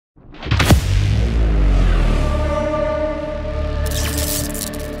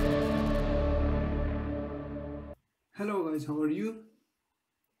guys, how are you?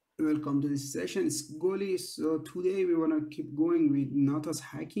 Welcome to this session. It's Goli. So today we want to keep going with Natas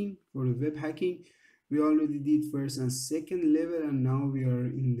hacking for the web hacking. We already did first and second level, and now we are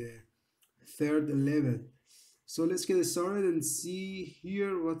in the third level. So let's get started and see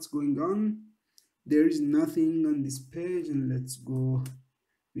here what's going on. There is nothing on this page, and let's go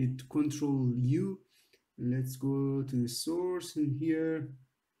with Control U. Let's go to the source, and here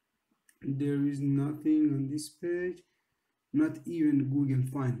there is nothing on this page, not even Google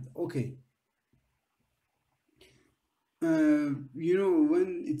Find. Okay,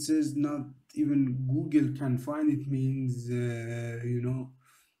 when it says not even Google can find, it means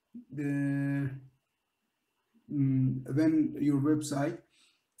when your website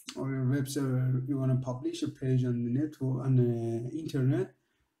or your web server, you want to publish a page on the network, on the internet,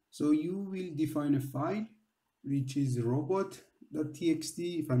 so you will define a file which is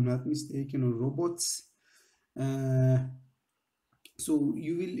robot.txt, if I'm not mistaken, or robots. So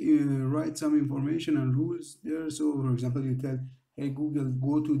you will write some information and rules there. So for example, you tell, hey Google,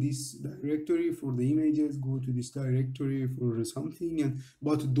 go to this directory for the images, go to this directory for something,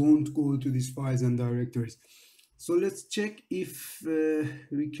 but don't go to these files and directories. So let's check if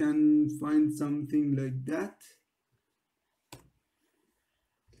we can find something like that.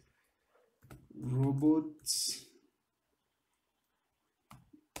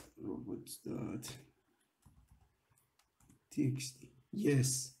 robots.txt.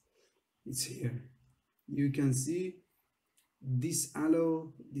 Yes, it's here. You can see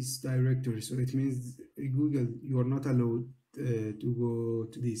disallow this directory, so it means Google, you are not allowed to go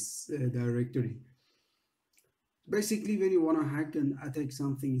to this directory. Basically, when you want to hack and attack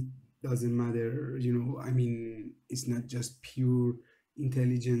something, it doesn't matter, I mean, it's not just pure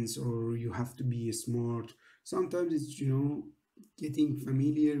intelligence or you have to be smart. Sometimes it's getting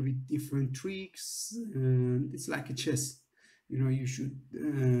familiar with different tricks, and it's like a chess. You should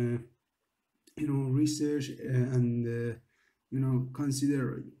research and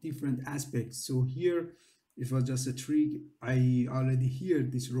consider different aspects. So here it was just a trick. I already hear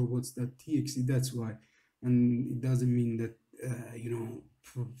this robots.txt, that's why. And it doesn't mean that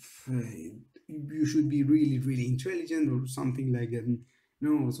you should be really intelligent or something like that.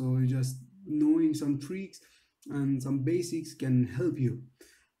 No, so just knowing some tricks and some basics can help you.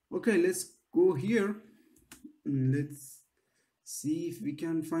 Okay, let's go here and let's see if we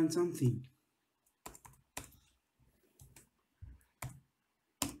can find something.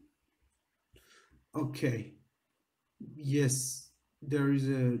 Okay, yes, there is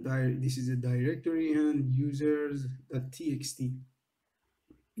this is a directory and users.txt.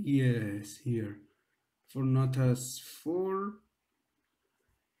 Yes, here for Natas 4.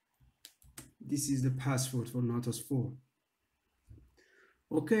 This is the password for Natas 4.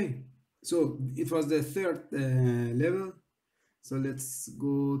 Okay, so it was the third level. So let's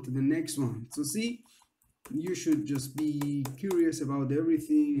go to the next one. So see, you should just be curious about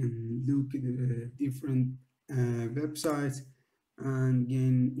everything and look at the different websites and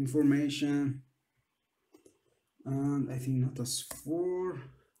gain information. And I think Natas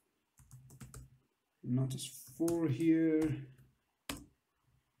 4 here.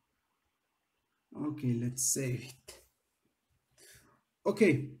 Okay, let's save it.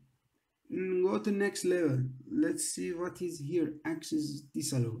 Okay, go to next level. Let's see what is here. Access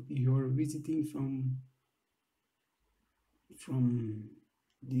disallowed. You're visiting from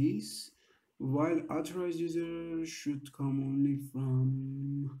this, while authorized user should come only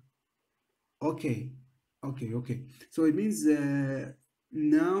from. Okay, so it means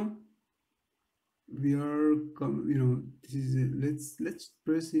now we are this is let's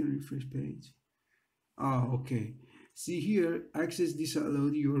press the refresh page. Okay, see here, access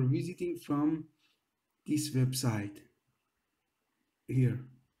disallowed. You are visiting from this website here.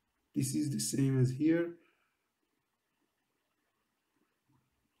 This is the same as here.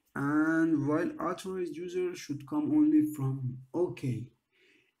 And while authorized user should come only from. Okay,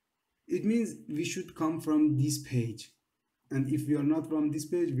 it means we should come from this page, and if we are not from this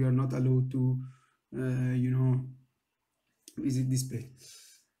page, we are not allowed to visit this page.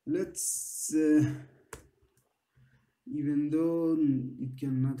 Let's even though it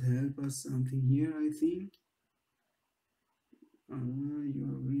cannot help us, something here, I think. You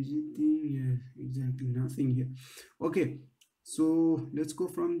are visiting, yes, exactly, nothing here. Okay, so let's go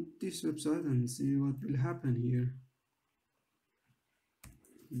from this website and see what will happen here.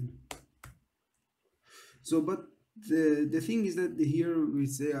 So, but the thing is that here we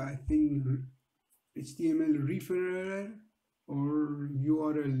say, I think, HTML referrer or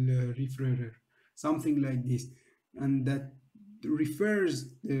URL referrer, something like this, and that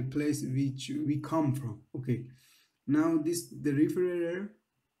refers the place which we come from. Okay, Now this the refresher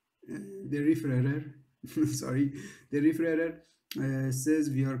sorry, the refresher says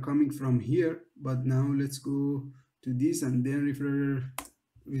we are coming from here, but now let's go to this, and then refresher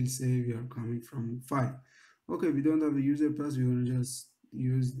will say we are coming from file. Okay, we don't have the user pass, we're gonna just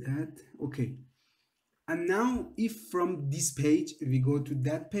use that. Okay, and now if from this page we go to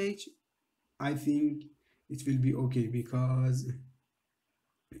that page, I think it will be okay, because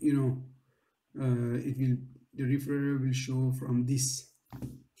you know it will, the refresher will show from this.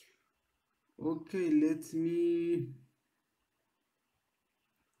 Okay, let me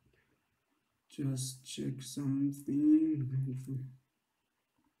just check something.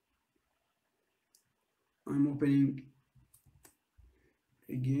 I'm opening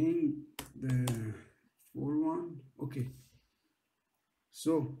again the 4.1. Okay,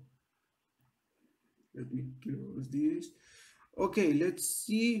 so let me close this. Okay, let's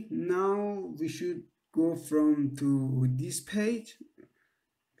see. Now we should go from to this page,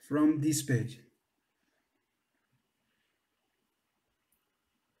 from this page.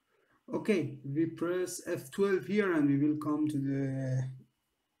 Okay, we press F12 here and we will come to the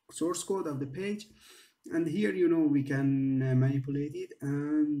source code of the page, and here we can manipulate it,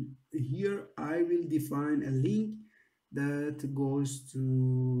 and here I will define a link that goes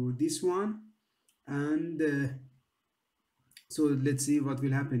to this one, and so let's see what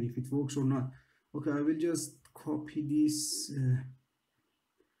will happen, if it works or not. Okay, I will just copy this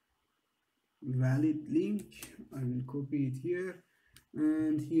valid link. I will copy it here,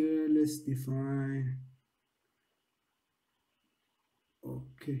 and here let's define,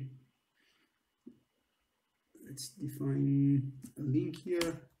 okay, let's define a link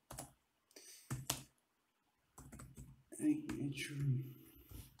here.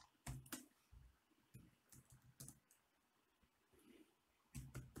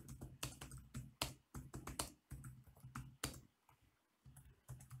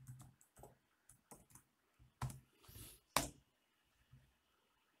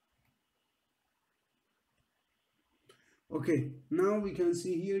 Okay, now we can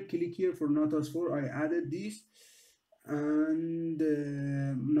see here, click here for Natas 4. I added this, and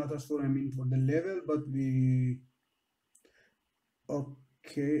Natas 4, I mean for the level, but we,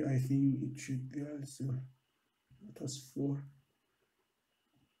 okay, I think it should be also Natas 4.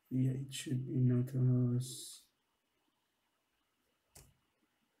 Yeah, it should be Natas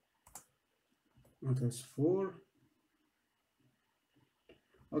 4.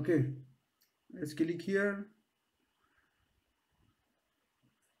 Okay, let's click here,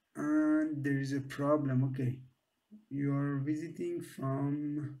 and there is a problem. Okay, you are visiting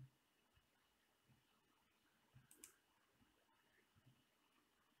from,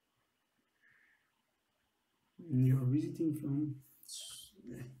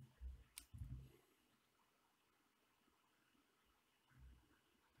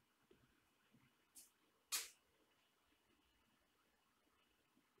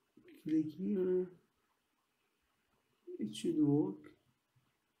 click here, it should work.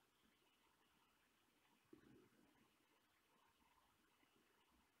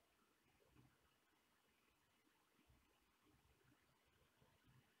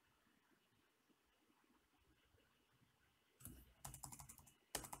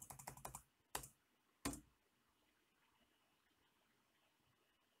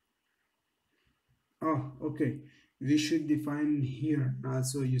 Oh, okay, we should define here.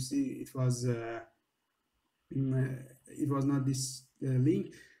 So you see, it was not this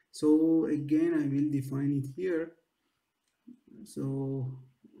link, so again I will define it here. So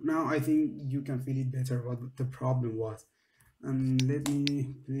now I think you can feel it better what the problem was, and let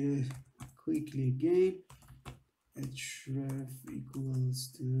me play quickly again. href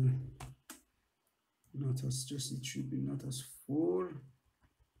equals to Natas, just it should be Natas 4.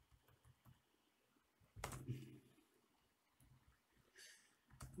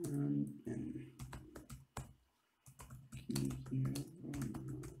 And click here on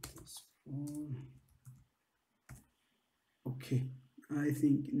Natas 4. Okay, I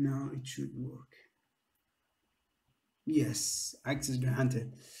think now it should work. Yes, access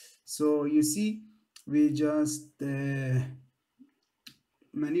granted. So you see, we just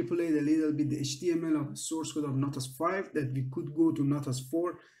manipulate a little bit the HTML of the source code of Natas 5, that we could go to Natas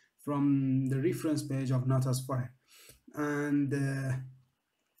 4 from the reference page of Natas 5. And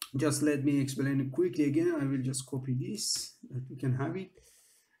just let me explain it quickly again. I will just copy this, that we can have it,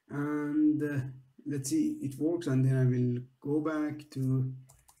 and let's see it works, and then I will go back to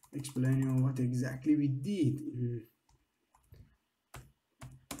explain you what exactly we did.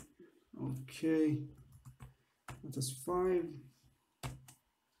 Okay, Natas 5.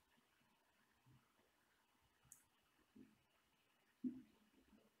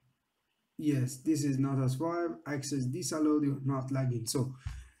 Yes, this is not as 5 access disallowed, you're not lagging. So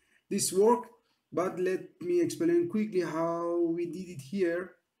this worked, but let me explain quickly how we did it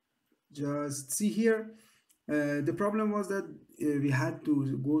here. Just see here. The problem was that we had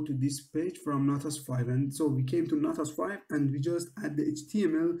to go to this page from Natas 5, and so we came to Natas 5 and we just add the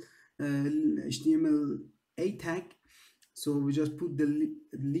HTML8 tag. So we just put the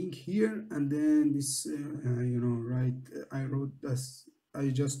link here, and then this right, I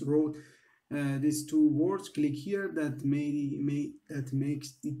just wrote these two words, click here, that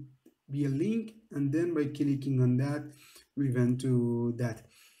makes it be a link, and then by clicking on that we went to that.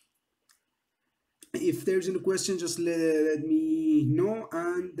 If there's any question, just let me know,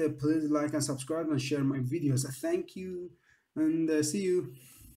 and please like and subscribe and share my videos. Thank you, and see you.